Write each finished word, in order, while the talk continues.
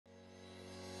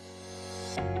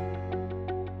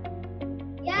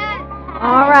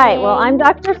All right, well, I'm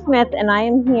Dr. Smith, and I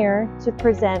am here to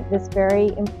present this very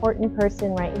important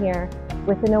person right here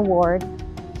with an award.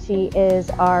 She is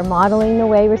our Modeling the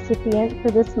Way recipient for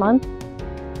this month,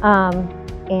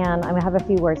 and I have a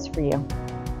few words for you.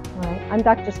 All right, I'm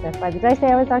Dr. Smith. Did I say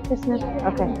I was Dr. Smith?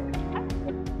 Okay.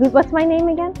 What's my name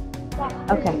again?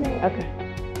 Okay,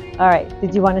 okay. All right,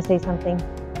 did you want to say something?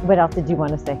 What else did you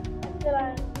want to say?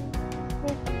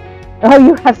 Oh,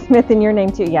 you have Smith in your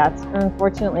name too. Yeah,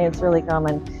 unfortunately, it's really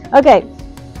common. Okay.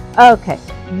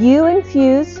 You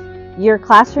infuse your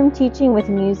classroom teaching with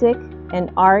music and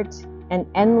art and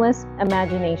endless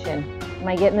imagination. Am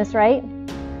I getting this right?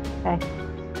 Okay.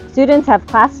 Students have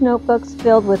class notebooks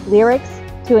filled with lyrics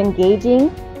to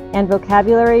engaging and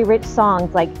vocabulary-rich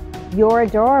songs like "You're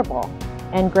Adorable"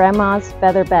 and "Grandma's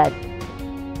Feather Bed."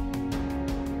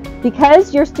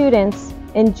 Because your students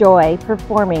enjoy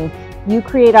performing, you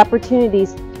create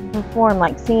opportunities to perform,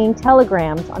 like singing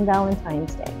telegrams on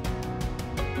Valentine's Day.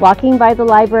 Walking by the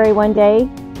library one day,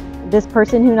 this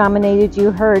person who nominated you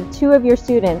heard two of your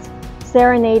students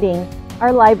serenading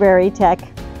our library tech.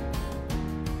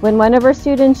 When one of our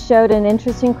students showed an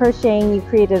interest in crocheting, you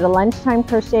created a lunchtime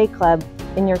crochet club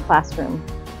in your classroom.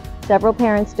 Several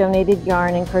parents donated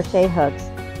yarn and crochet hooks,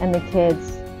 and the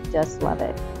kids just love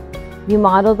it. You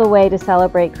model the way to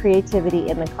celebrate creativity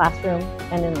in the classroom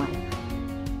and in life.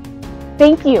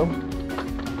 Thank you.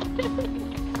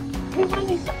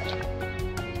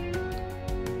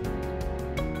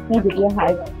 Can I give you a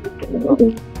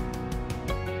hug?